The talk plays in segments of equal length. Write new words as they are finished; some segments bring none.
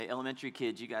Hey, elementary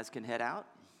kids, you guys can head out.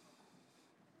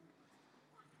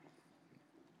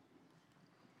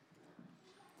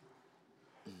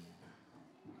 I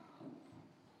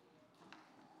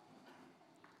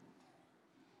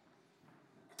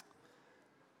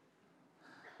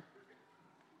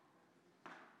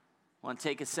want to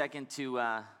take a second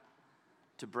to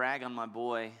brag on my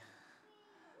boy.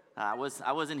 I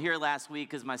wasn't here last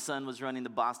week because my son was running the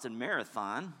Boston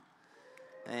Marathon,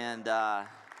 and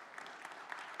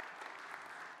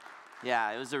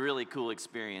yeah, it was a really cool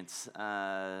experience,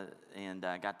 and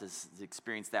I got to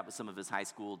experience that with some of his high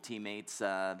school teammates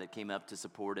that came up to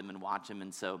support him and watch him,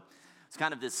 and so it's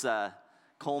kind of this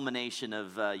culmination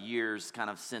of years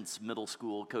kind of since middle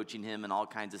school, coaching him and all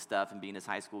kinds of stuff and being his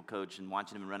high school coach and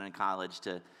watching him run in college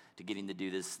to getting to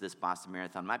do this Boston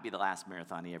Marathon. Might be the last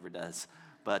marathon he ever does,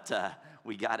 but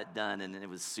we got it done, and it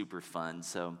was super fun.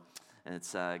 So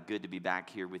it's good to be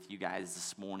back here with you guys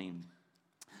this morning.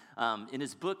 In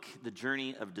his book, The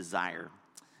Journey of Desire,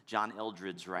 John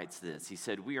Eldredge writes this. He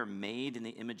said, "We are made in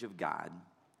the image of God.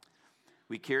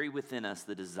 We carry within us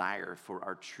the desire for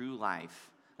our true life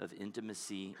of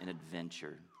intimacy and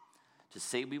adventure. To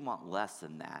say we want less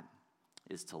than that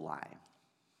is to lie."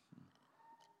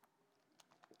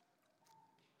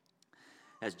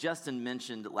 As Justin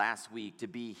mentioned last week, to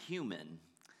be human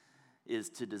is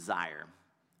to desire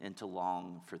and to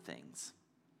long for things.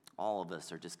 All of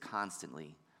us are just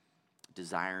constantly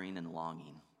desiring and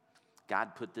longing.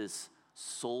 God put this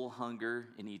soul hunger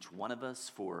in each one of us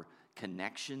for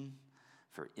connection,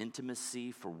 for intimacy,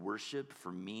 for worship,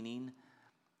 for meaning,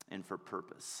 and for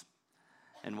purpose.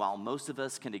 And while most of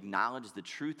us can acknowledge the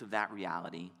truth of that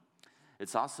reality,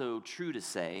 it's also true to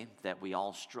say that we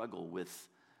all struggle with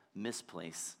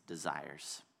misplaced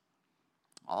desires.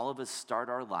 All of us start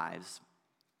our lives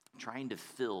trying to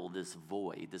fill this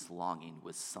void, this longing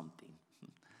with something.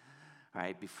 All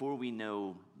right, before we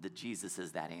know that Jesus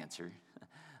is that answer,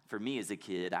 for me as a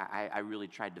kid, I really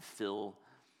tried to fill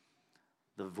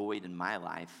the void in my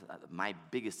life. My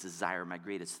biggest desire, my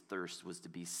greatest thirst was to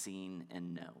be seen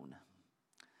and known.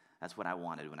 That's what I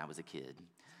wanted when I was a kid.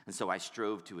 And so I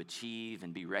strove to achieve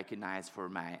and be recognized for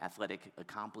my athletic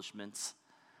accomplishments.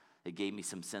 It gave me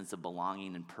some sense of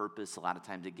belonging and purpose. A lot of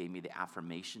times it gave me the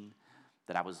affirmation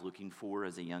that I was looking for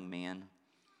as a young man.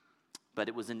 But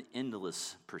it was an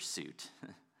endless pursuit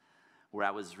where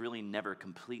I was really never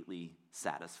completely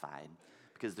satisfied,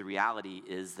 because the reality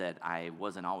is that I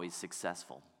wasn't always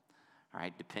successful, all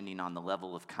right? Depending on the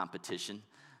level of competition,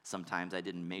 sometimes I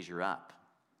didn't measure up.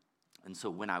 And so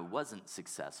when I wasn't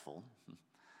successful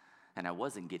and I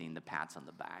wasn't getting the pats on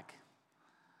the back,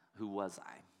 who was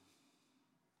I?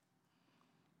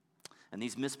 And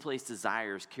these misplaced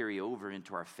desires carry over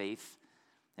into our faith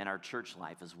and our church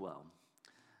life as well,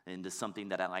 into something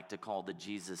that I like to call the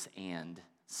Jesus and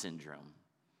syndrome.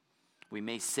 We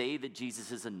may say that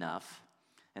Jesus is enough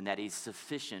and that he's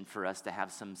sufficient for us to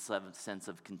have some sense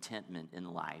of contentment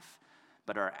in life,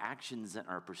 but our actions and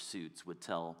our pursuits would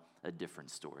tell a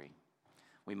different story.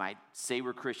 We might say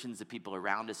we're Christians, the people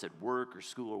around us at work or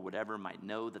school or whatever might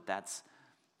know that that's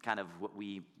kind of what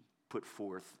we put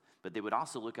forth, but they would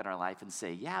also look at our life and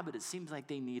say, yeah, but it seems like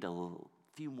they need a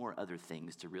few more other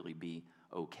things to really be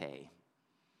okay.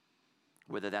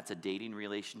 Whether that's a dating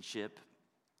relationship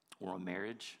or a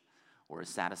marriage or a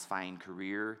satisfying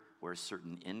career or a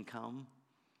certain income,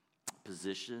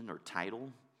 position or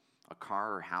title, a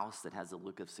car or house that has a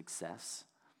look of success,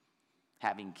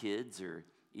 having kids, or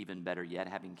even better yet,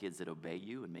 having kids that obey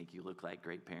you and make you look like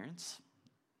great parents,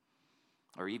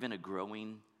 or even a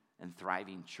growing and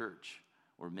thriving church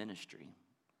or ministry.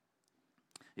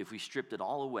 If we stripped it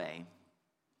all away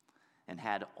and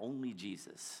had only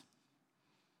Jesus,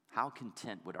 how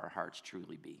content would our hearts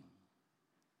truly be?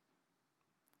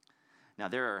 Now,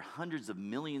 there are hundreds of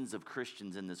millions of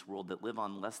Christians in this world that live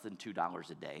on less than $2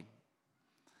 a day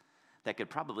that could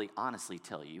probably honestly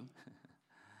tell you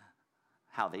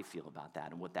how they feel about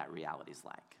that and what that reality is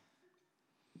like.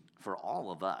 For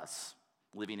all of us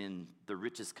living in the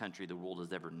richest country the world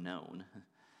has ever known,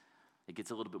 it gets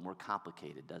a little bit more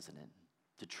complicated, doesn't it?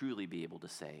 To truly be able to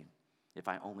say, if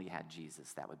I only had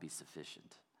Jesus, that would be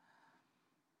sufficient.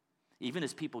 Even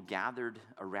as people gathered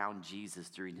around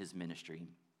Jesus during his ministry,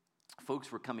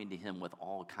 folks were coming to him with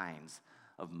all kinds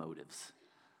of motives,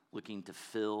 looking to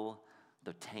fill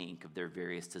the tank of their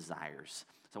various desires.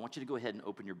 So I want you to go ahead and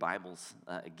open your Bibles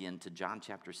again to John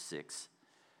chapter 6.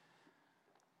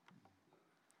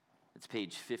 It's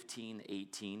page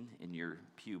 1518 in your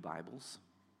pew Bibles.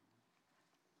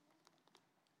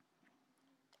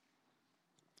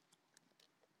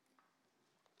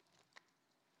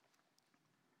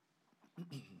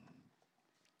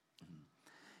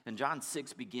 And John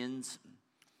 6 begins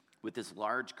with this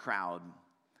large crowd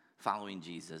following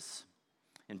Jesus.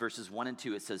 In verses 1 and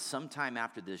 2, it says, sometime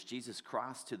after this, Jesus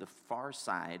crossed to the far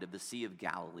side of the Sea of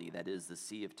Galilee, that is, the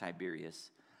Sea of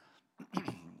Tiberias,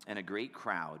 and a great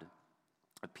crowd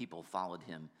of people followed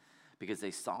him because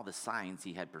they saw the signs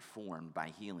he had performed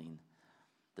by healing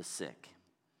the sick.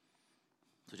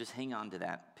 So just hang on to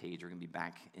that page. We're going to be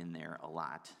back in there a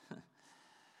lot.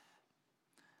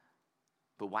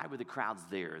 But why were the crowds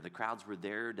there? The crowds were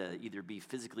there to either be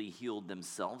physically healed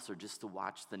themselves or just to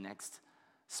watch the next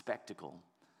spectacle.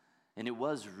 And it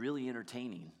was really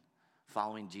entertaining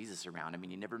following Jesus around. I mean,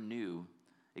 you never knew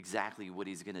exactly what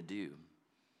he's going to do.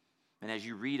 And as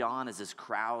you read on, as this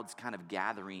crowd's kind of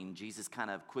gathering, Jesus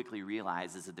kind of quickly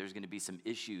realizes that there's going to be some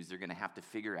issues they're going to have to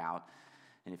figure out.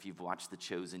 And if you've watched The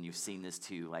Chosen, you've seen this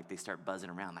too. Like, they start buzzing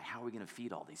around. Like, how are we going to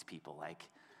feed all these people? Like,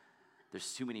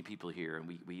 there's too many people here, and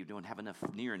we don't have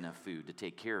near enough food to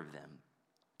take care of them.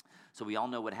 So we all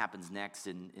know what happens next,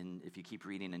 and if you keep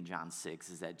reading in John 6,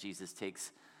 is that Jesus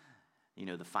takes,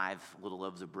 the 5 little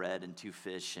loaves of bread and 2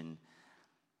 fish, and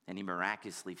he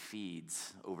miraculously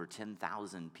feeds over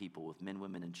 10,000 people with men,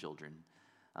 women, and children,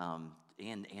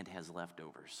 and has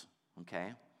leftovers,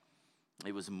 okay?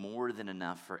 It was more than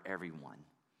enough for everyone.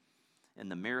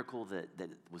 And the miracle that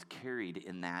was carried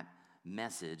in that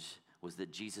message was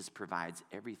that Jesus provides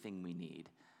everything we need,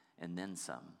 and then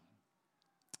some.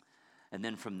 And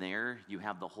then from there, you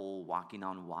have the whole walking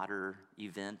on water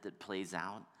event that plays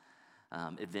out.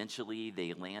 Eventually,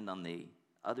 they land on the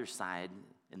other side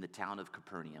in the town of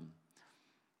Capernaum,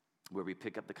 where we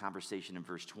pick up the conversation in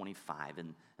verse 25,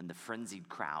 and the frenzied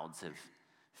crowds have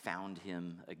found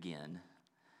him again.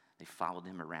 They followed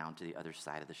him around to the other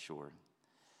side of the shore.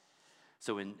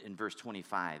 So in verse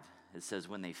 25, it says,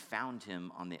 when they found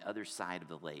him on the other side of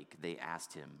the lake, they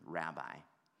asked him, Rabbi,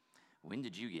 when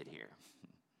did you get here?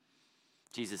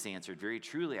 Jesus answered, very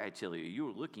truly I tell you, you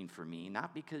were looking for me,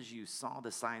 not because you saw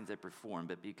the signs I performed,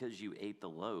 but because you ate the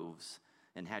loaves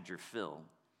and had your fill.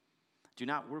 Do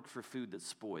not work for food that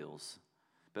spoils,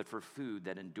 but for food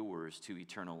that endures to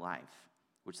eternal life,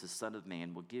 which the Son of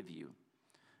Man will give you.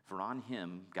 For on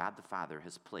him God the Father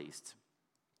has placed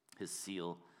his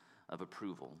seal of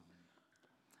approval.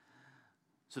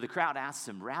 So the crowd asks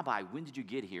him, Rabbi, when did you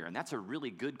get here? And that's a really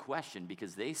good question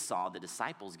because they saw the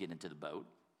disciples get into the boat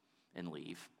and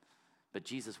leave, but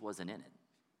Jesus wasn't in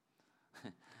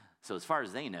it. So as far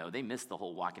as they know, they missed the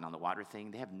whole walking on the water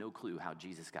thing. They have no clue how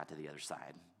Jesus got to the other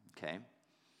side, okay?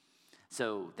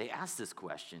 So they ask this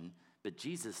question, but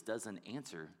Jesus doesn't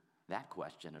answer that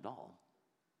question at all.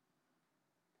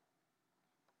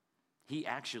 He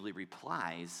actually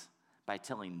replies by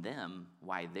telling them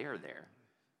why they're there.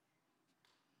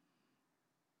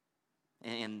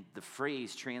 And the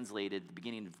phrase translated at the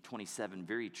beginning of 27,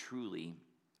 very truly,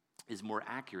 is more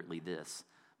accurately this,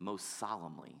 most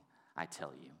solemnly, I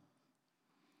tell you.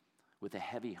 With a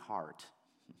heavy heart,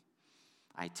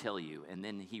 I tell you. And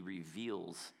then he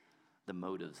reveals the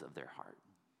motives of their heart.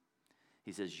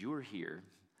 He says, you're here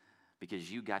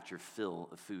because you got your fill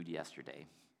of food yesterday,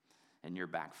 and you're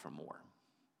back for more.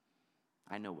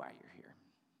 I know why you're here.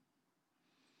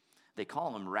 They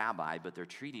call him rabbi, but they're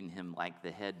treating him like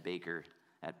the head baker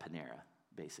at Panera,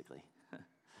 basically.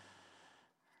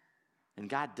 And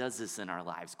God does this in our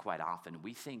lives quite often.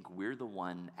 We think we're the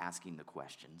one asking the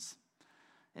questions,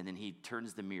 and then he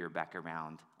turns the mirror back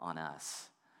around on us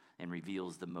and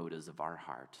reveals the motives of our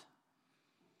heart.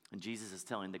 And Jesus is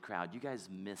telling the crowd, you guys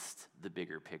missed the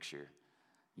bigger picture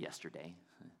yesterday,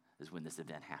 is when this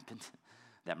event happened,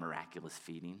 that miraculous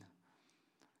feeding.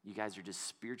 You guys are just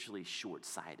spiritually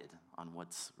short-sighted on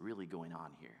what's really going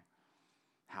on here.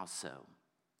 How so?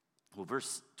 Well,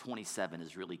 verse 27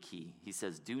 is really key. He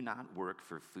says, do not work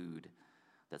for food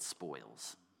that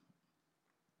spoils.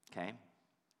 Okay?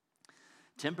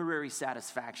 Temporary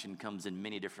satisfaction comes in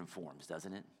many different forms,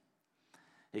 doesn't it?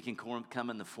 It can come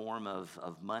in the form of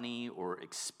money or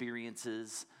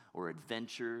experiences or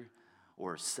adventure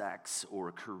or sex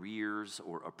or careers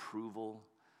or approval.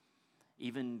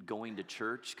 Even going to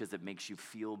church because it makes you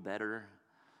feel better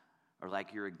or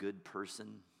like you're a good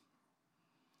person.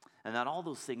 And not all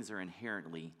those things are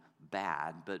inherently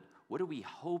bad, but what are we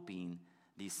hoping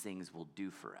these things will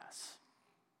do for us?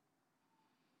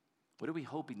 What are we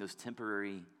hoping those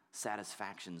temporary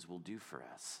satisfactions will do for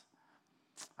us?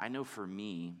 I know for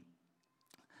me,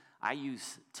 I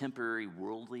use temporary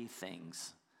worldly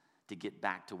things to get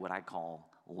back to what I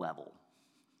call level.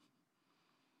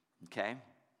 Okay?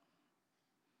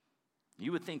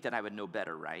 You would think that I would know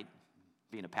better, right?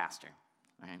 Being a pastor,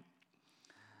 right?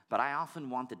 But I often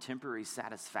want the temporary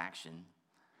satisfaction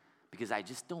because I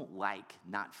just don't like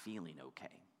not feeling okay.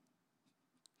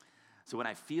 So when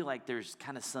I feel like there's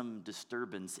kind of some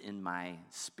disturbance in my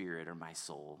spirit or my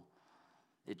soul,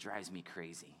 it drives me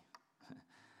crazy.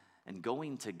 And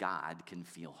going to God can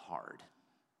feel hard.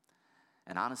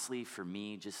 And honestly, for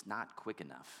me, just not quick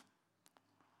enough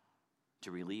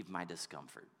to relieve my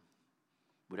discomfort.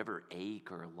 Whatever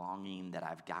ache or longing that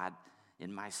I've got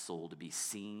in my soul to be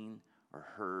seen or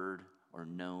heard or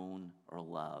known or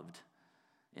loved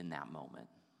in that moment.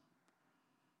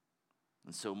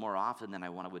 And so more often than I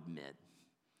want to admit,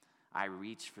 I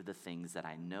reach for the things that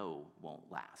I know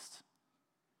won't last,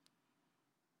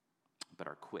 but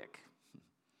are quick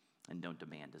and don't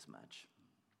demand as much.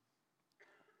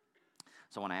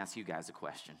 So I want to ask you guys a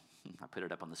question. I put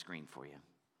it up on the screen for you.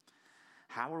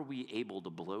 How are we able to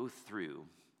blow through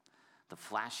the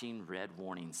flashing red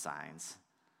warning signs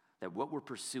that what we're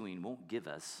pursuing won't give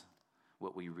us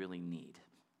what we really need?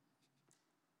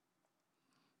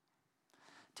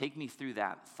 Take me through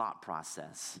that thought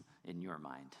process in your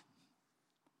mind.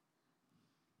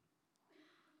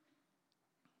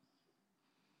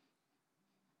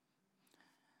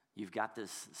 You've got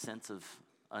this sense of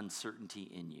uncertainty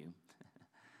in you,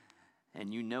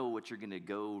 and you know what you're going to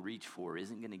go reach for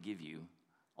isn't going to give you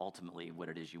ultimately what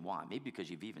it is you want. Maybe because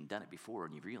you've even done it before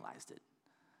and you've realized it,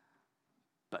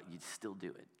 but you still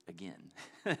do it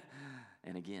again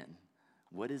and again.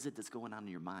 What is it that's going on in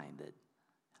your mind that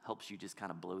helps you just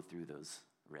kind of blow through those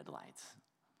red lights?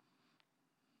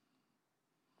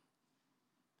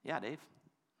 Yeah, Dave?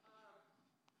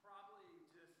 Probably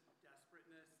just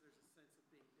desperateness. There's a sense of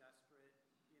being desperate.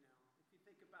 You know, if you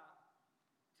think about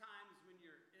times when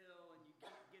you're ill and you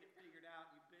can't get it figured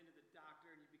out, you've been to the doctor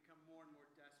and you become more and more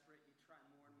desperate, you try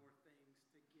more and more things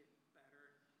to get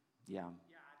better. Yeah.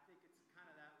 Yeah, I think it's kind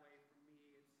of that way for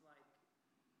me. It's like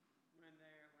when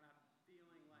I'm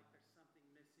feeling like there's something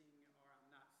missing or I'm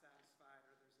not satisfied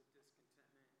or there's a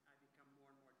discontentment, I become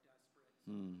more and more desperate. So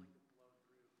I'm like to blow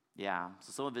through. Yeah,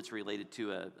 so some of it's related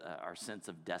to our sense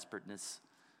of desperateness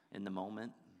in the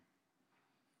moment.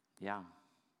 Yeah.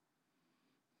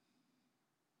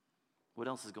 What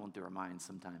else is going through our minds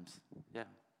sometimes? Yeah.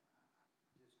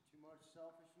 Just too much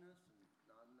selfishness and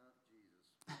not enough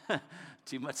Jesus.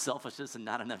 Too much selfishness and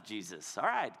not enough Jesus. All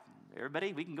right,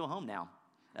 everybody, we can go home now.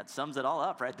 That sums it all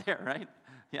up right there, right?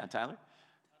 Yeah, Tyler?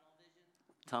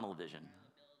 Tunnel vision. The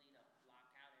ability to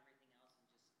block out everything else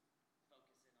and just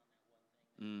focus in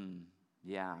on that one thing.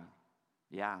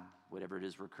 Yeah. Whatever it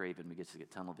is we're craving, we get to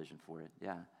get tunnel vision for it.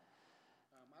 Yeah.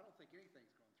 I don't think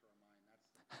anything's going through our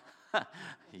mind.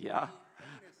 That's Yeah.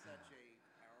 pain is such a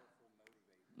powerful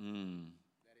motivator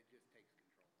that it just takes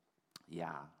control.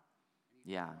 Yeah.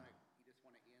 And you just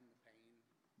want to end the pain.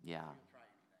 Yeah. You'll try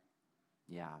anything.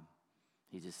 Yeah.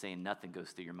 He's just saying nothing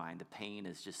goes through your mind. The pain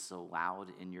is just so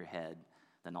loud in your head,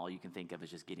 then all you can think of is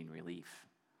just getting relief,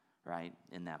 right,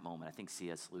 in that moment. I think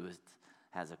C.S. Lewis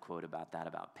has a quote about that,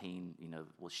 about pain,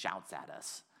 shouts at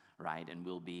us, right, and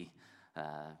will be,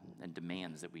 and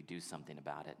demands that we do something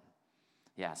about it.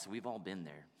 Yeah, so we've all been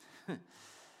there.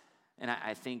 And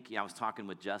I think, I was talking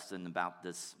with Justin about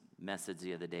this message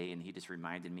the other day, and he just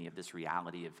reminded me of this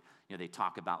reality of, they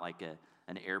talk about like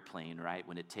an airplane, right,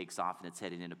 when it takes off and it's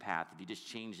heading in a path. If you just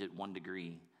change it 1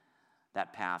 degree,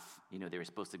 that path, they were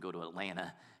supposed to go to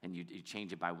Atlanta, and you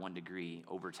change it by 1 degree,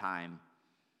 over time,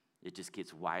 it just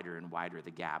gets wider and wider,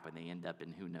 the gap, and they end up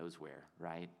in who knows where,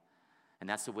 right? And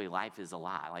that's the way life is a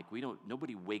lot. Like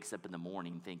nobody wakes up in the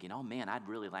morning thinking, oh man, I'd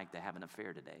really like to have an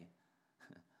affair today.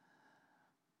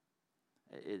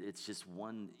 It's just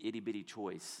one itty-bitty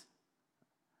choice,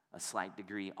 a slight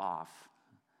degree off,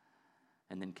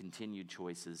 and then continued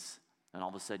choices, and all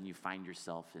of a sudden you find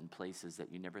yourself in places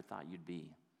that you never thought you'd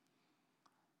be.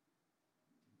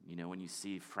 When you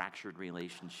see fractured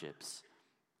relationships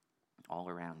all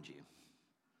around you,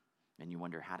 and you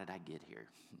wonder, how did I get here?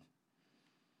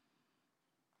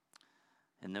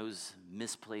 And those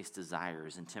misplaced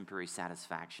desires and temporary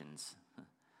satisfactions,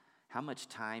 how much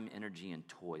time, energy, and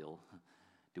toil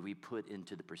do we put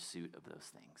into the pursuit of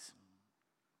those things?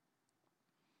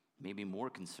 Maybe more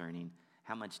concerning,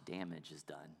 how much damage is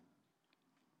done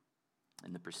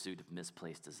in the pursuit of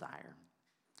misplaced desire.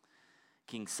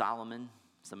 King Solomon,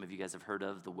 some of you guys have heard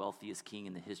of, the wealthiest king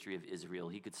in the history of Israel.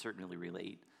 He could certainly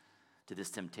relate to this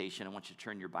temptation. I want you to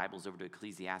turn your Bibles over to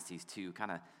Ecclesiastes 2.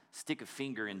 Kind of stick a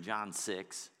finger in John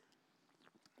 6.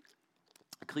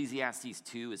 Ecclesiastes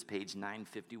 2 is page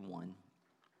 951.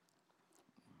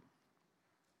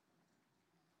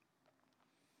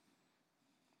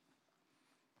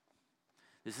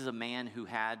 This is a man who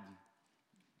had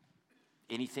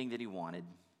anything that he wanted.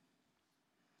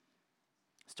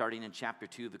 Starting in chapter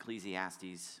 2 of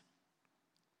Ecclesiastes,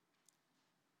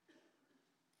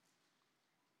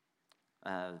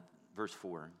 verse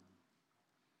 4.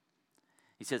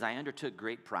 He says, I undertook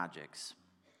great projects.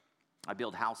 I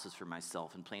built houses for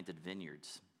myself and planted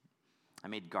vineyards. I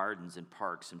made gardens and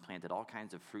parks and planted all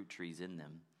kinds of fruit trees in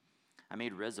them. I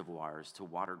made reservoirs to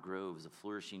water groves of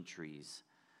flourishing trees.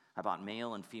 I bought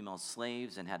male and female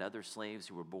slaves and had other slaves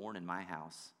who were born in my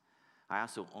house. I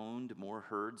also owned more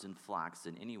herds and flocks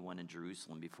than anyone in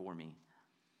Jerusalem before me.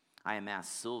 I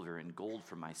amassed silver and gold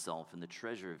for myself, and the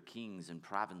treasure of kings and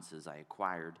provinces I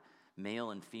acquired,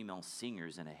 male and female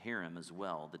singers and a harem as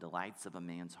well, the delights of a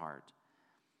man's heart.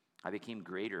 I became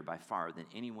greater by far than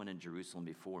anyone in Jerusalem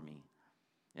before me.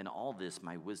 In all this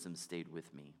my wisdom stayed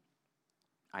with me.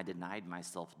 I denied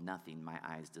myself nothing my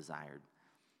eyes desired.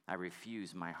 I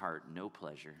refused my heart no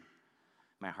pleasure.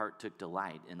 My heart took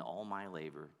delight in all my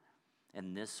labor,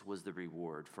 and this was the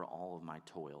reward for all of my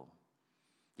toil.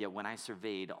 Yet when I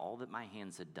surveyed all that my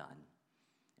hands had done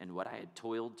and what I had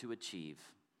toiled to achieve,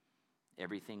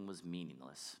 everything was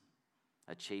meaningless,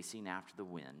 a chasing after the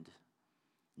wind.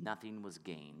 Nothing was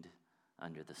gained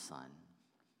under the sun.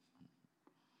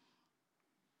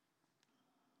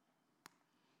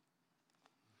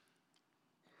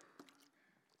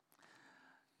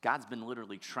 God's been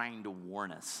literally trying to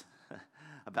warn us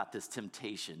about this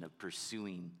temptation of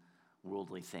pursuing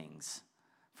worldly things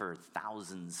for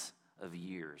thousands of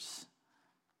years.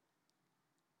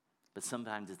 But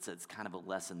sometimes it's kind of a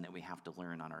lesson that we have to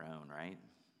learn on our own, right?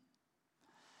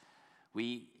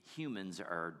 We humans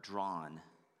are drawn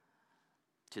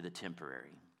to the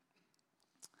temporary.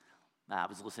 I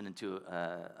was listening to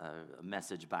a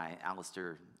message by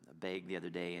Alistair Begg the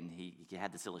other day, and he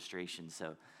had this illustration,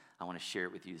 so I want to share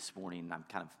it with you this morning. I'm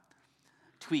kind of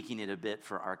tweaking it a bit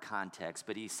for our context,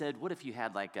 but he said, what if you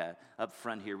had up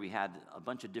front here, we had a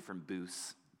bunch of different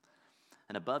booths,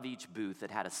 and above each booth it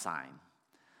had a sign.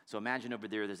 So imagine over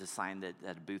there's a sign that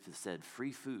a booth that said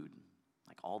free food,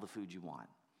 like all the food you want.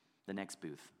 The next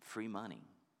booth, free money.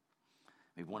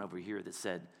 Maybe one over here that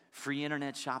said free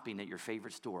internet shopping at your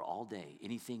favorite store all day,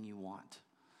 anything you want.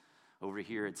 Over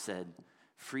here it said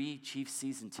free Chiefs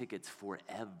season tickets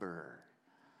forever.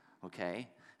 Okay?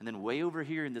 And then way over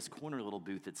here in this corner little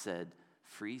booth it said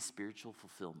free spiritual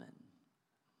fulfillment.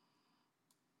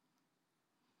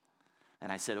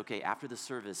 And I said, okay, after the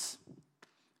service,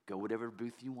 go whatever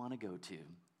booth you want to go to,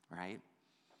 right?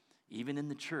 Even in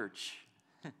the church,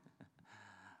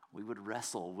 we would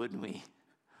wrestle, wouldn't we?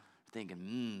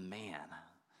 Thinking, man,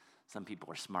 some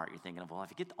people are smart. You're thinking, well, if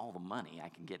I get all the money, I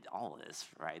can get all of this,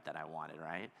 right, that I wanted,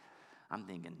 right? I'm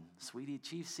thinking, sweetie,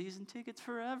 Chiefs season tickets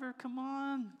forever, come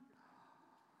on.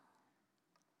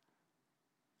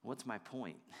 What's my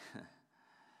point?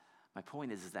 My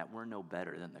point is that we're no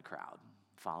better than the crowd,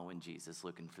 following Jesus,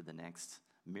 looking for the next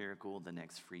miracle, the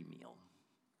next free meal.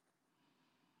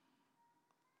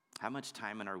 How much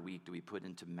time in our week do we put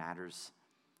into matters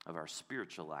of our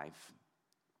spiritual life,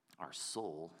 our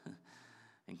soul,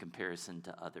 in comparison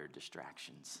to other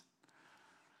distractions?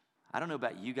 I don't know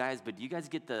about you guys, but do you guys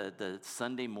get the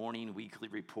Sunday morning weekly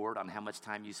report on how much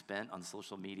time you spent on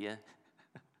social media?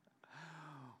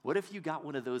 What if you got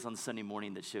one of those on Sunday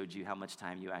morning that showed you how much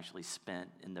time you actually spent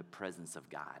in the presence of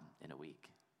God in a week?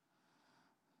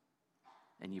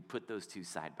 And you put those two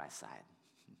side by side.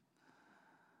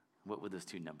 What would those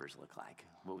two numbers look like?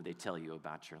 What would they tell you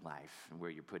about your life and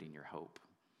where you're putting your hope?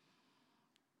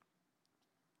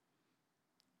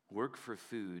 Work for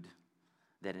food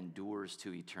that endures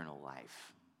to eternal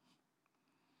life.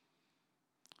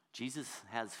 Jesus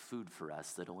has food for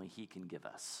us that only he can give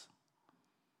us.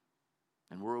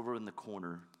 And we're over in the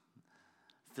corner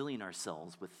filling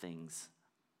ourselves with things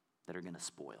that are going to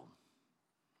spoil,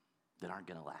 that aren't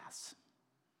going to last.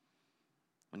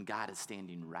 When God is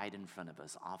standing right in front of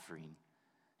us offering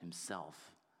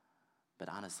himself, but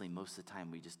honestly, most of the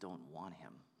time we just don't want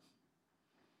him.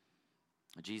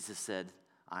 Jesus said,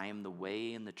 I am the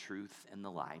way and the truth and the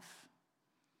life.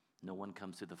 No one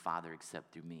comes to the Father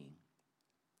except through me.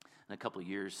 And a couple of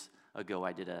years ago,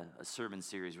 I did a sermon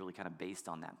series really kind of based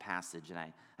on that passage, and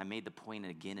I made the point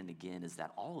again and again is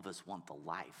that all of us want the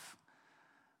life,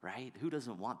 right? Who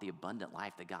doesn't want the abundant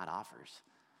life that God offers?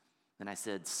 And I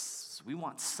said, we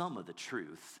want some of the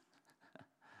truth,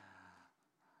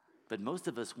 but most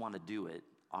of us want to do it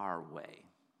our way,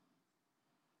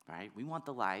 right? We want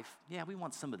the life. Yeah, we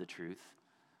want some of the truth,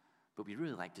 but we'd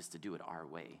really like just to do it our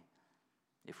way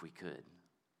if we could.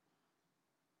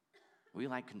 We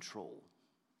like control.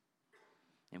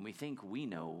 And we think we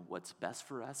know what's best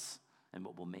for us and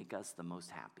what will make us the most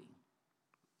happy.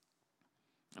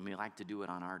 And we like to do it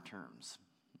on our terms.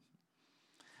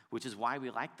 Which is why we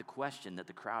like the question that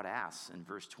the crowd asks in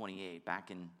verse 28,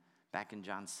 back in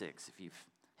John 6, if you've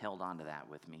held on to that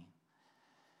with me.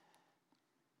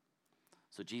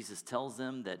 So Jesus tells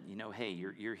them that, hey,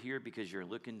 you're here because you're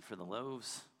looking for the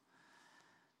loaves.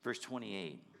 Verse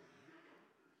 28.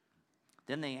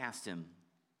 Then they asked him,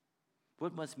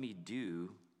 what must we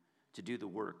do to do the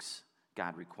works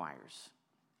God requires?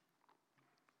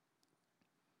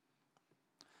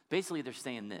 Basically, they're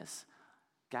saying this: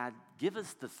 God, give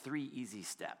us the 3 easy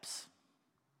steps.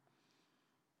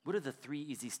 What are the 3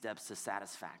 easy steps to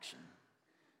satisfaction?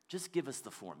 Just give us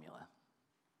the formula.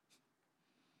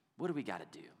 What do we got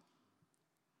to do?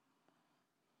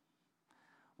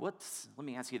 Let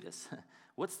me ask you this.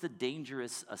 What's the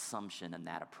dangerous assumption in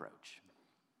that approach?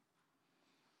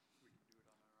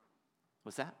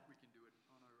 What's that? We can do it on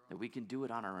our own. That we can do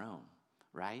it on our own,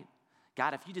 right?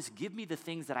 God, if you just give me the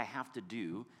things that I have to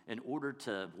do in order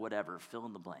to whatever, fill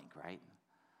in the blank, right?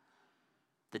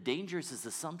 The dangerous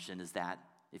assumption is that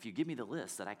if you give me the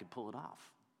list, that I could pull it off.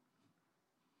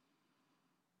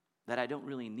 That I don't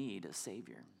really need a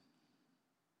Savior.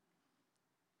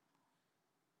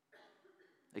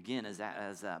 Again, as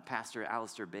Pastor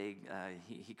Alistair Begg,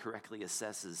 he correctly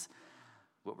assesses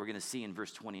what we're going to see in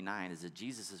verse 29 is that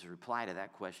Jesus' reply to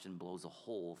that question blows a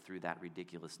hole through that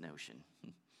ridiculous notion,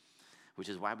 which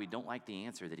is why we don't like the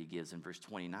answer that he gives in verse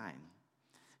 29.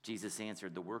 Jesus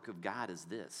answered, the work of God is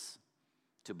this,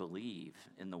 to believe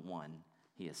in the one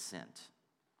he has sent.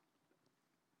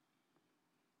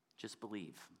 Just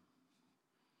believe.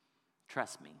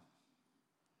 Trust me.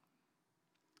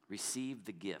 Receive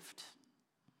the gift.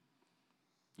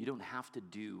 You don't have to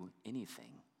do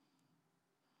anything.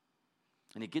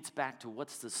 And it gets back to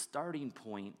what's the starting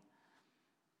point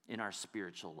in our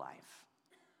spiritual life.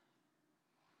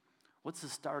 What's the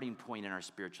starting point in our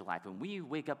spiritual life? When we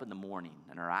wake up in the morning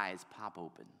and our eyes pop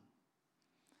open,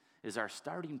 is our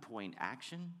starting point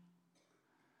action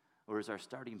or is our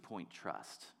starting point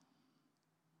trust?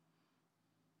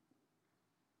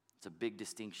 It's a big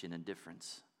distinction and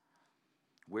difference.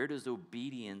 Where does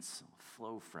obedience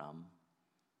flow from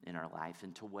in our life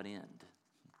and to what end?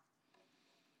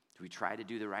 Do we try to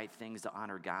do the right things to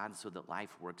honor God so that life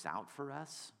works out for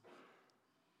us?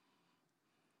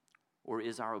 Or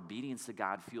is our obedience to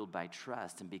God fueled by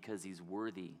trust and because he's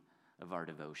worthy of our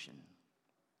devotion?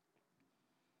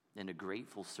 And a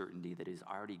grateful certainty that he's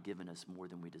already given us more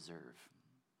than we deserve.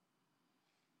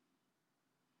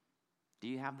 Do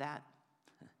you have that?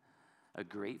 A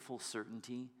grateful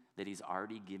certainty that he's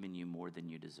already given you more than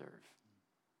you deserve.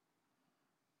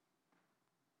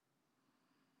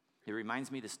 It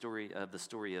reminds me of the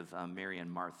story of Mary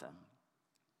and Martha,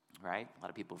 right? A lot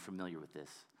of people are familiar with this.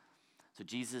 So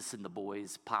Jesus and the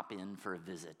boys pop in for a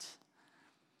visit.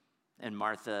 And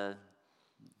Martha,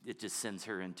 it just sends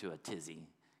her into a tizzy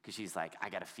because she's like, I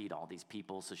got to feed all these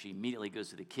people. So she immediately goes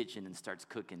to the kitchen and starts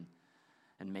cooking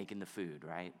and making the food,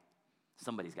 right?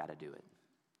 Somebody's got to do it.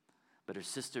 But her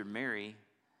sister Mary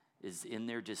is in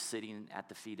there just sitting at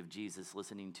the feet of Jesus,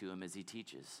 listening to him as he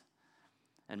teaches.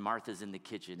 And Martha's in the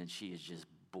kitchen, and she is just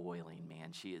boiling,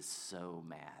 man. She is so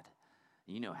mad.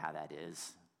 You know how that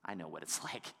is. I know what it's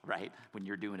like, right? When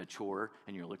you're doing a chore,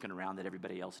 and you're looking around at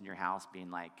everybody else in your house,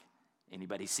 being like,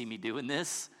 anybody see me doing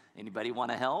this? Anybody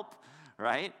want to help,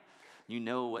 right? You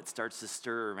know what starts to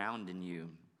stir around in you.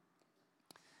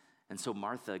 And so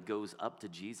Martha goes up to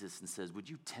Jesus and says, would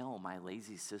you tell my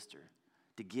lazy sister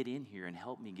to get in here and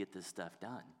help me get this stuff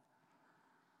done?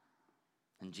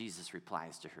 And Jesus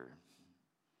replies to her,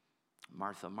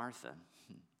 Martha, Martha,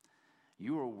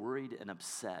 you are worried and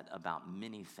upset about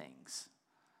many things,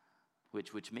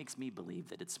 which makes me believe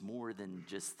that it's more than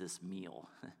just this meal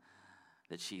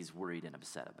that she's worried and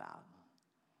upset about.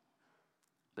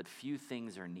 But few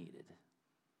things are needed,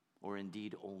 or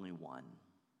indeed only one.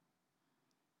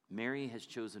 Mary has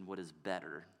chosen what is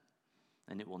better,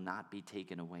 and it will not be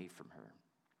taken away from her.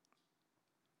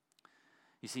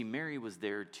 You see, Mary was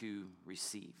there to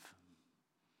receive.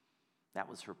 That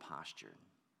was her posture.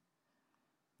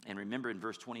 And remember in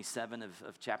verse 27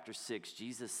 of chapter 6,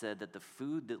 Jesus said that the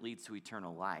food that leads to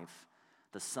eternal life,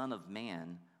 the Son of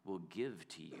Man will give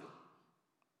to you.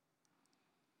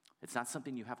 It's not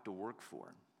something you have to work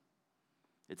for.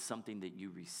 It's something that you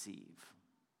receive.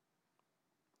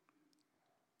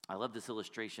 I love this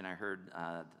illustration I heard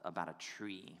about a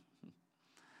tree.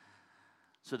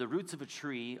 So the roots of a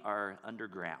tree are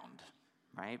underground,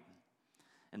 right?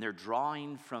 And they're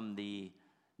drawing from the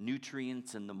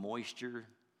nutrients and the moisture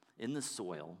in the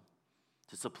soil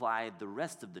to supply the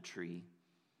rest of the tree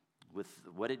with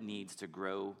what it needs to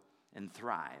grow and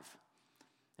thrive.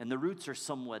 And the roots are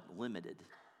somewhat limited,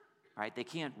 right? They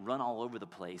can't run all over the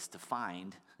place to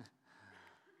find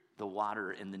the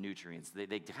water and the nutrients. They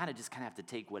kind of have to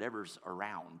take whatever's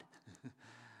around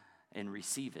and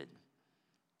receive it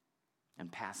and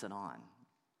pass it on.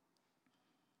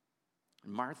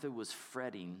 Martha was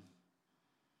fretting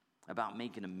about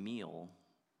making a meal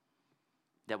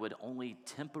that would only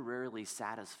temporarily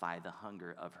satisfy the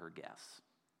hunger of her guests.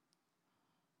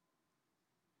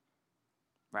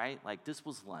 Right? Like this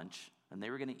was lunch, and they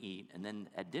were going to eat, and then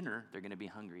at dinner, they're going to be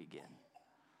hungry again.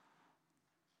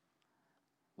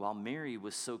 While Mary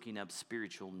was soaking up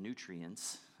spiritual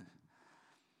nutrients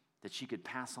that she could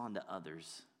pass on to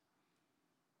others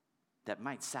that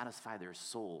might satisfy their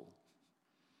soul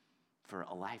for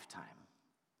a lifetime.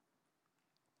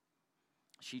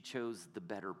 She chose the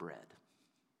better bread,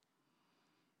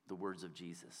 the words of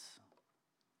Jesus.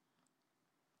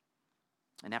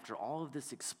 And after all of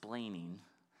this explaining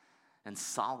and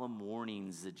solemn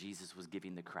warnings that Jesus was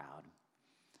giving the crowd,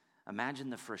 imagine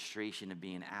the frustration of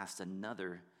being asked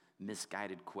another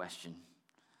misguided question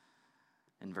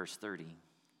in verse 30.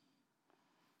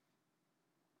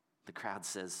 The crowd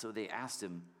says, so they asked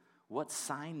him, what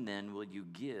sign then will you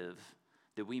give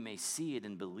that we may see it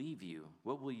and believe you?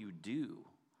 What will you do?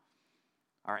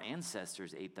 Our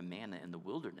ancestors ate the manna in the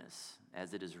wilderness.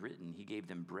 As it is written, he gave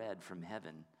them bread from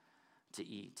heaven to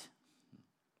eat.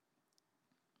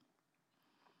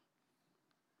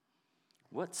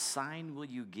 What sign will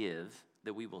you give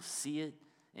that we will see it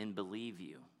and believe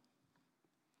you?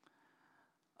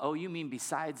 Oh, you mean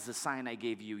besides the sign I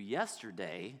gave you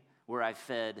yesterday, where I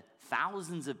fed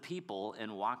thousands of people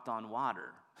and walked on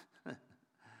water?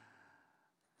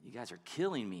 You guys are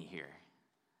killing me here.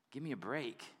 Give me a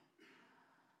break.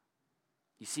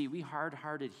 You see, we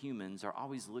hard-hearted humans are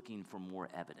always looking for more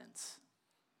evidence.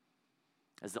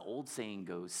 As the old saying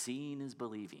goes, seeing is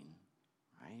believing,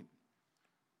 right?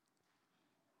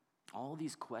 All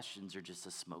these questions are just a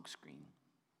smokescreen.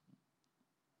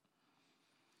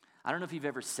 I don't know if you've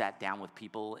ever sat down with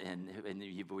people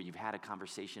where you've had a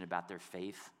conversation about their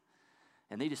faith,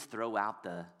 and they just throw out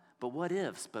the, but what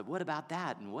ifs, but what about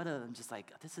that, and I'm just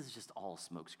like, this is just all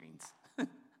smokescreens.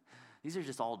 These are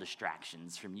just all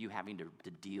distractions from you having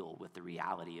to deal with the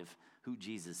reality of who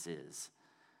Jesus is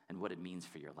and what it means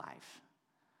for your life.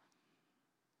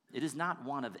 It is not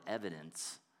want of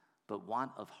evidence, but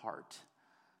want of heart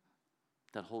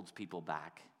that holds people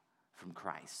back from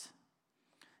Christ.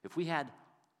 If we had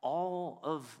all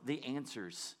of the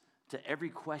answers to every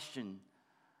question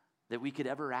that we could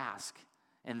ever ask,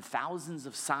 and thousands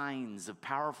of signs of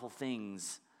powerful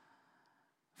things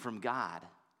from God,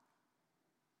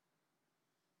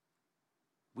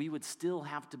 we would still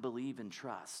have to believe and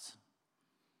trust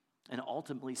and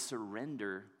ultimately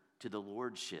surrender to the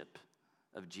lordship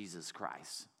of Jesus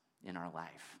Christ in our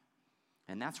life.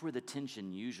 And that's where the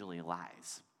tension usually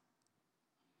lies.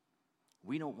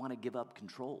 We don't want to give up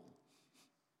control.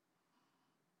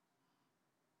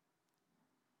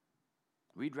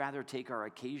 We'd rather take our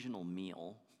occasional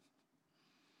meal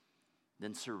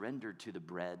than surrender to the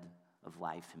bread of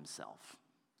life himself,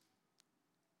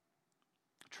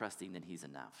 trusting that he's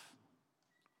enough.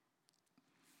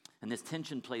 And this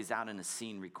tension plays out in a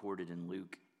scene recorded in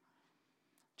Luke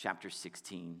chapter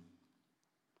 16.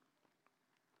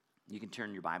 You can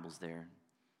turn your Bibles there.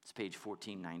 It's page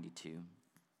 1492.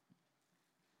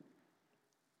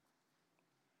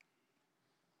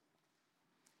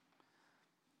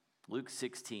 Luke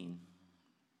 16.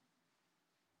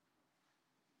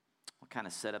 We'll kind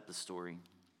of set up the story.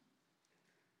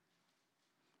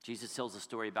 Jesus tells a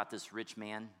story about this rich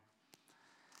man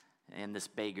and this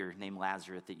beggar named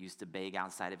Lazarus that used to beg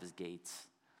outside of his gates.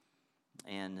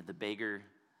 And the beggar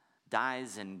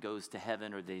dies and goes to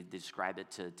heaven, or they describe it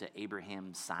to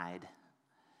Abraham's side.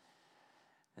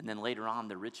 And then later on,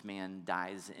 the rich man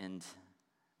dies and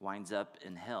winds up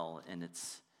in hell, and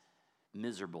it's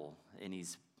miserable. And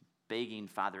he's begging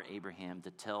Father Abraham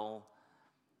to tell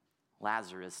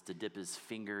Lazarus to dip his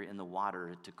finger in the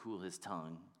water to cool his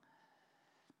tongue,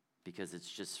 because it's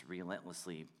just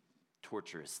relentlessly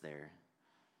torturous there.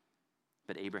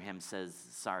 But Abraham says,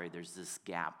 sorry, there's this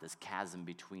gap, this chasm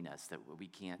between us that we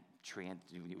can't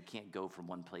go from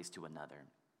one place to another.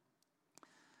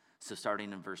 So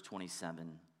starting in verse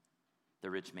 27, the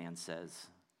rich man says,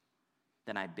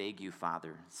 then I beg you,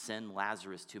 Father, send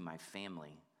Lazarus to my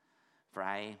family, for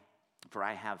I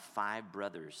have 5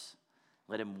 brothers.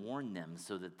 Let him warn them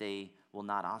so that they will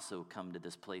not also come to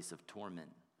this place of torment.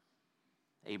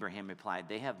 Abraham replied,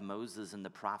 they have Moses and the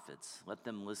prophets. Let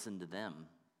them listen to them.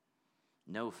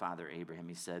 No, Father Abraham,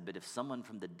 he said, but if someone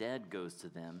from the dead goes to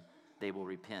them, they will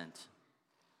repent.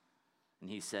 And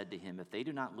he said to him, if they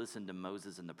do not listen to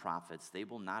Moses and the prophets, they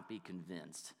will not be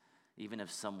convinced, even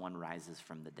if someone rises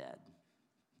from the dead.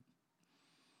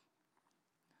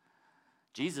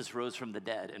 Jesus rose from the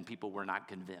dead, and people were not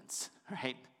convinced,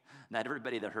 right? Not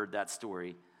everybody that heard that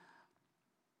story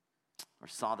or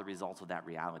saw the results of that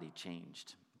reality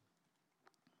changed.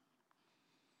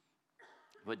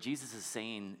 What Jesus is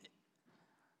saying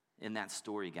in that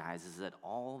story, guys, is that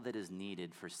all that is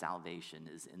needed for salvation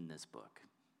is in this book.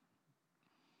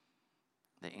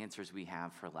 The answers we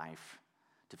have for life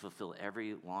to fulfill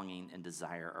every longing and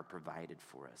desire are provided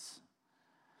for us.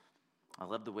 I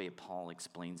love the way Paul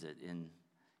explains it in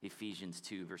Ephesians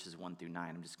 2, verses 1 through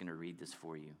 9. I'm just going to read this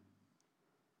for you.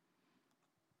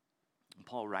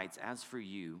 Paul writes, "As for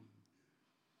you,"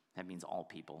 that means all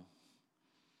people,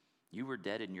 "you were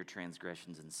dead in your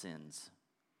transgressions and sins,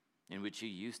 in which you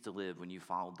used to live when you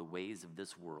followed the ways of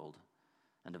this world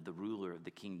and of the ruler of the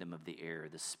kingdom of the air,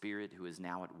 the spirit who is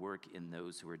now at work in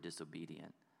those who are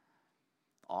disobedient.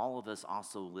 All of us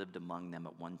also lived among them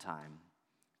at one time,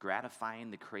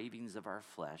 gratifying the cravings of our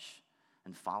flesh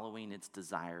and following its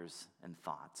desires and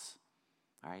thoughts."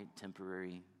 All right,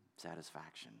 temporary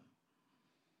satisfaction.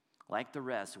 "Like the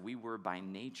rest, we were by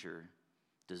nature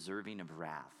deserving of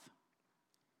wrath.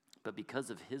 But because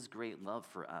of his great love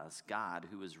for us, God,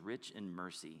 who is rich in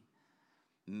mercy,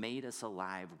 made us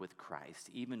alive with Christ,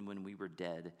 even when we were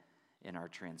dead in our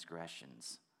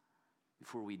transgressions,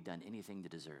 before we'd done anything to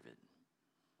deserve it.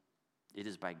 It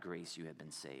is by grace you have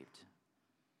been saved.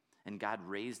 And God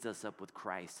raised us up with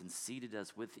Christ and seated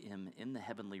us with him in the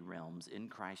heavenly realms in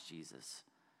Christ Jesus,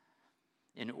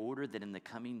 in order that in the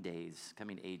coming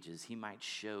ages, he might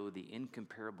show the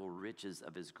incomparable riches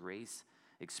of his grace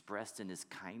expressed in his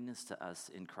kindness to us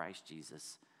in Christ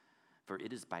Jesus. For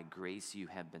it is by grace you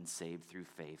have been saved through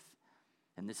faith.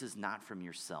 And this is not from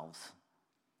yourselves.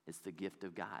 It's the gift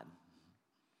of God,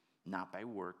 not by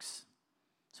works,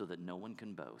 so that no one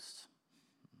can boast."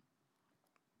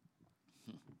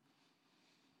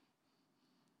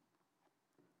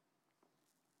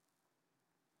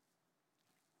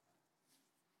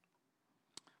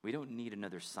 We don't need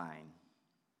another sign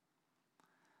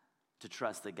to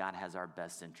trust that God has our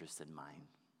best interest in mind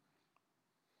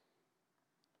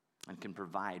and can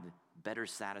provide better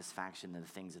satisfaction than the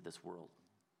things of this world.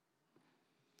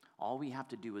 All we have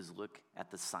to do is look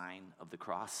at the sign of the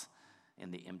cross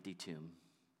and the empty tomb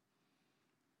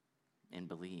and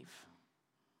believe.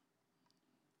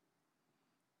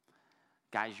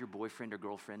 Guys, your boyfriend or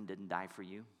girlfriend didn't die for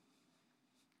you.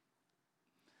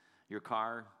 Your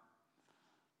car,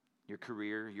 your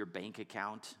career, your bank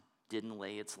account didn't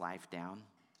lay its life down.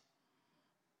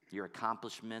 Your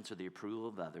accomplishments or the approval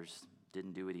of others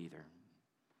didn't do it either.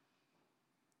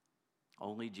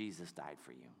 Only Jesus died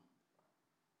for you.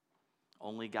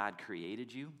 Only God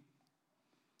created you.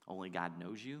 Only God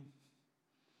knows you.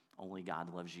 Only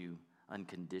God loves you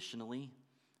unconditionally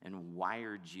and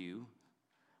wired you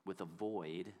with a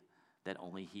void that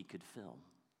only he could fill.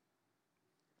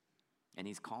 And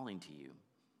he's calling to you.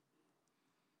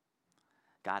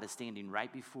 God is standing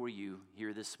right before you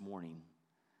here this morning,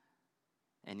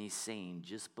 and he's saying,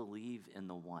 just believe in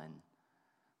the one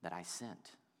that I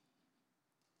sent.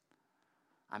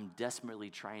 I'm desperately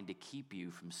trying to keep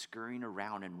you from scurrying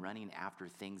around and running after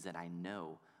things that I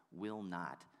know will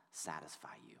not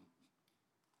satisfy you.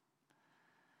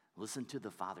 Listen to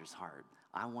the Father's heart.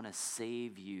 I want to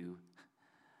save you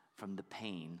from the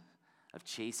pain of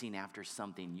chasing after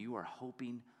something you are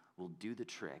hoping will do the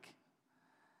trick,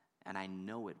 and I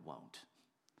know it won't.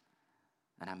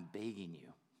 And I'm begging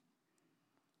you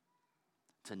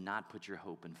to not put your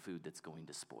hope in food that's going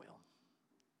to spoil.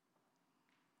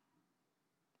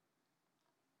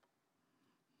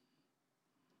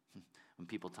 When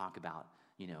people talk about,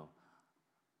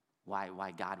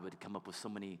 why God would come up with so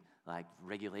many like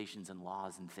regulations and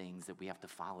laws and things that we have to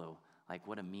follow, like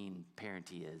what a mean parent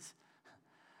he is.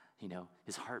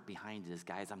 His heart behind it is,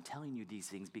 guys, I'm telling you these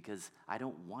things because I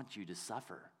don't want you to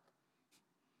suffer.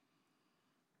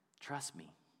 Trust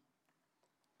me.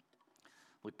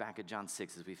 Look back at John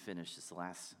 6 as we finish. It's the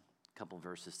last couple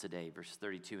verses today, verses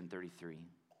 32 and 33.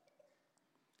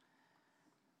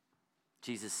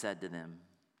 Jesus said to them,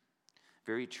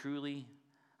 "Very truly,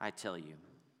 I tell you,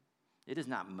 it is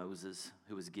not Moses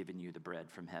who has given you the bread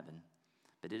from heaven,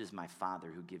 but it is my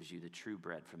Father who gives you the true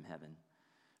bread from heaven.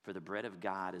 For the bread of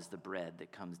God is the bread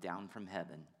that comes down from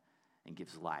heaven and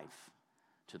gives life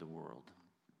to the world."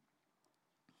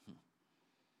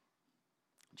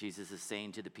 Jesus is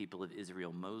saying to the people of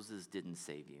Israel, Moses didn't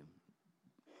save you.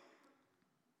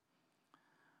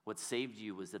 What saved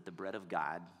you was that the bread of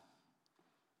God,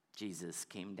 Jesus,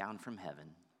 came down from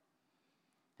heaven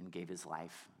and gave his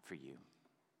life for you,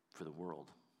 for the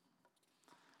world.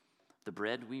 The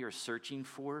bread we are searching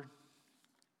for,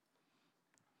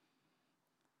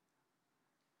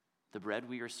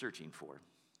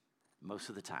 most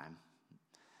of the time,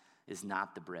 is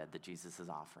not the bread that Jesus is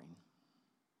offering.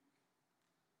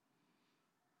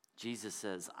 Jesus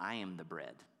says, I am the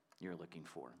bread you're looking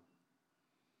for.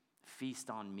 Feast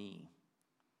on me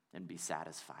and be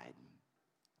satisfied.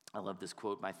 I love this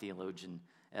quote by theologian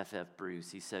F.F.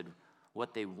 Bruce. He said,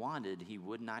 what they wanted, he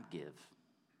would not give.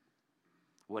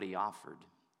 What he offered,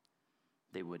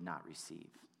 they would not receive.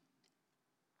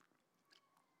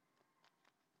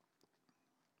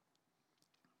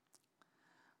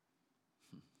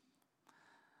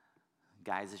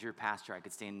 Guys, as your pastor, I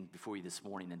could stand before you this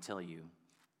morning and tell you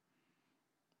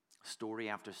story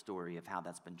after story of how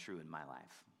that's been true in my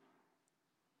life.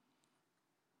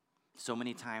 So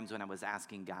many times when I was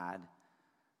asking God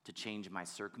to change my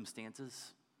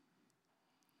circumstances,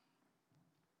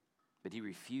 but he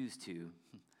refused to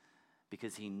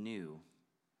because he knew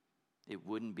it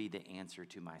wouldn't be the answer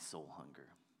to my soul hunger.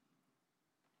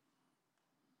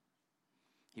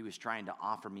 He was trying to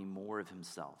offer me more of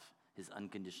himself, his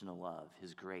unconditional love,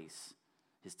 his grace,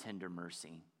 his tender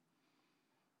mercy.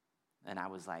 And I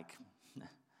was like,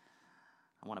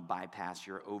 I want to bypass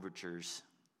your overtures.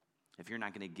 If you're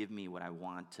not going to give me what I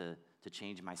want to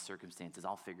change my circumstances,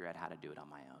 I'll figure out how to do it on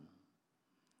my own.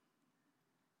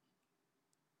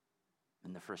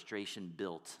 And the frustration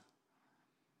built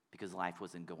because life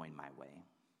wasn't going my way.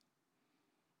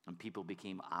 And people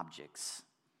became objects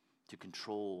to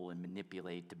control and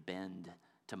manipulate, to bend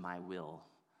to my will,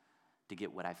 to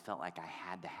get what I felt like I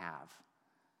had to have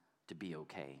to be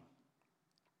okay.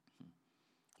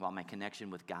 While my connection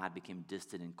with God became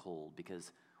distant and cold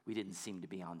because we didn't seem to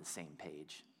be on the same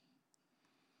page.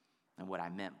 And what I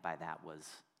meant by that was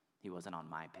he wasn't on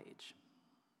my page.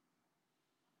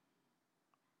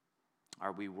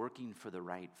 Are we working for the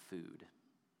right food?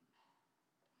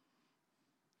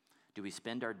 Do we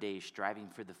spend our days striving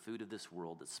for the food of this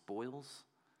world that spoils,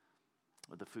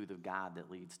 or the food of God that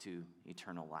leads to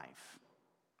eternal life?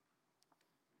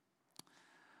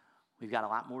 We've got a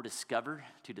lot more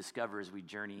to discover as we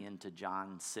journey into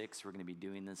John 6. We're going to be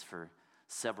doing this for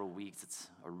several weeks. It's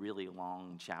a really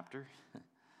long chapter.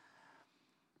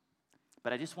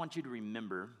 But I just want you to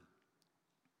remember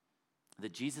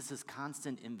that Jesus'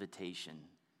 constant invitation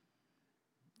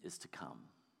is to come.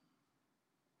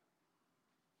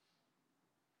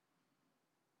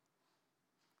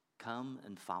 Come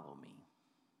and follow me.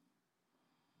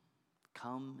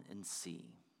 Come and see.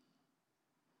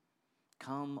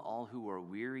 Come, all who are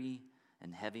weary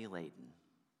and heavy laden.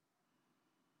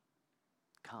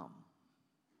 Come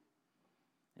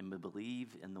and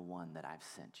believe in the one that I've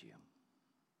sent you.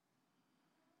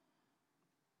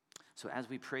 So as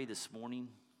we pray this morning,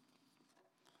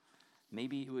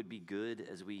 maybe it would be good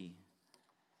as we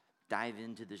dive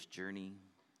into this journey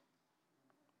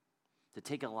to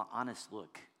take an honest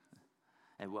look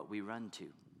at what we run to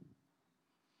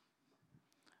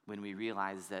when we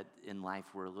realize that in life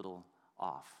we're a little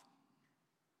off.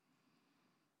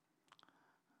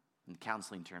 In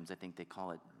counseling terms, I think they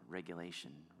call it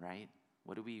regulation, right?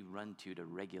 What do we run to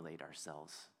regulate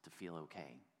ourselves to feel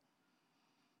okay?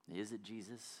 Is it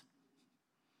Jesus?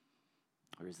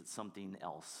 Or is it something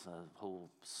else, a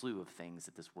whole slew of things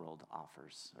that this world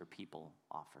offers or people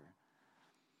offer?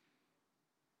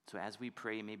 So as we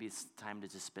pray, maybe it's time to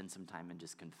just spend some time in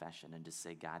just confession and just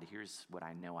say, God, here's what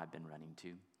I know I've been running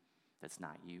to. That's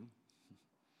not you.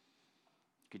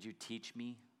 Could you teach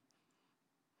me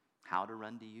how to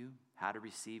run to you, how to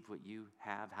receive what you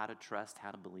have, how to trust,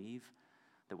 how to believe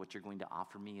that what you're going to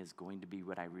offer me is going to be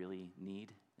what I really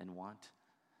need and want?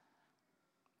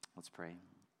 Let's pray.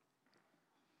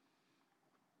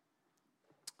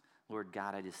 Lord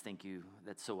God, I just thank you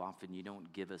that so often you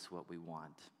don't give us what we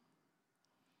want,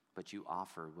 but you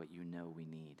offer what you know we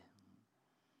need.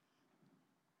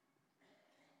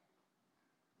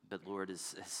 But Lord,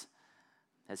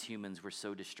 as humans, we're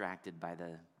so distracted by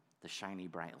the shiny,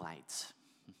 bright lights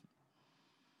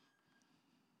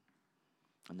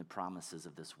and the promises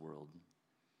of this world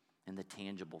and the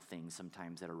tangible things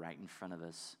sometimes that are right in front of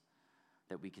us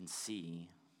that we can see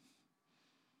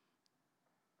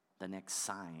the next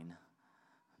sign,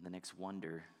 the next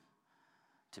wonder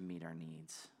to meet our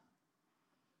needs.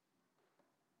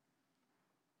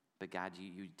 But God,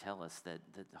 you tell us that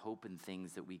hope in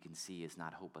things that we can see is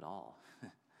not hope at all.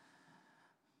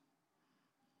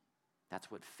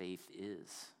 That's what faith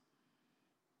is.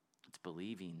 It's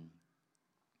believing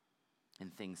in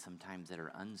things sometimes that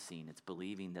are unseen. It's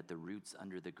believing that the roots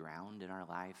under the ground in our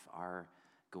life are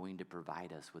going to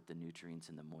provide us with the nutrients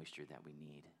and the moisture that we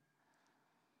need.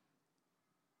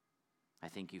 I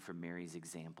thank you for Mary's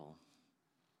example,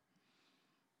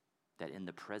 that in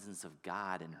the presence of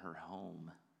God in her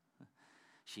home,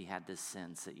 she had this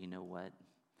sense that, you know what?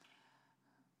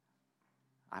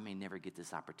 I may never get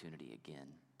this opportunity again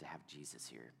to have Jesus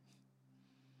here.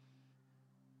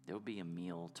 There will be a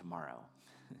meal tomorrow.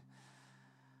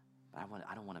 But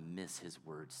I don't want to miss his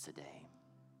words today.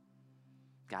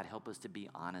 God, help us to be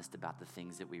honest about the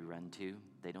things that we run to.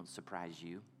 They don't surprise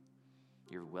you.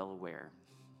 You're well aware.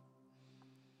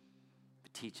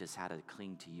 But teach us how to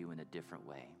cling to you in a different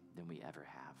way than we ever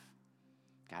have.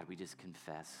 God, we just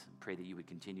confess and pray that you would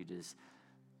continue to just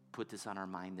put this on our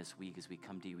mind this week as we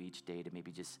come to you each day to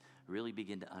maybe just really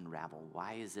begin to unravel.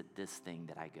 Why is it this thing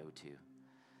that I go to?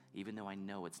 Even though I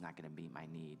know it's not going to meet my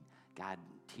need. God,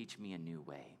 teach me a new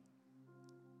way.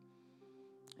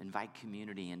 Invite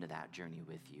community into that journey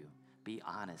with you. Be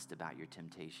honest about your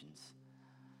temptations.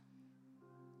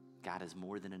 God is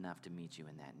more than enough to meet you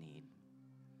in that need.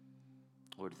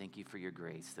 Lord, thank you for your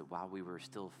grace that while we were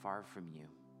still far from you,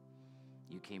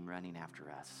 you came running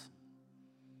after us.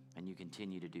 And you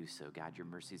continue to do so. God, your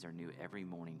mercies are new every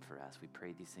morning for us. We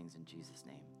pray these things in Jesus'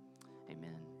 name.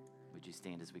 Amen. Would you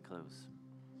stand as we close?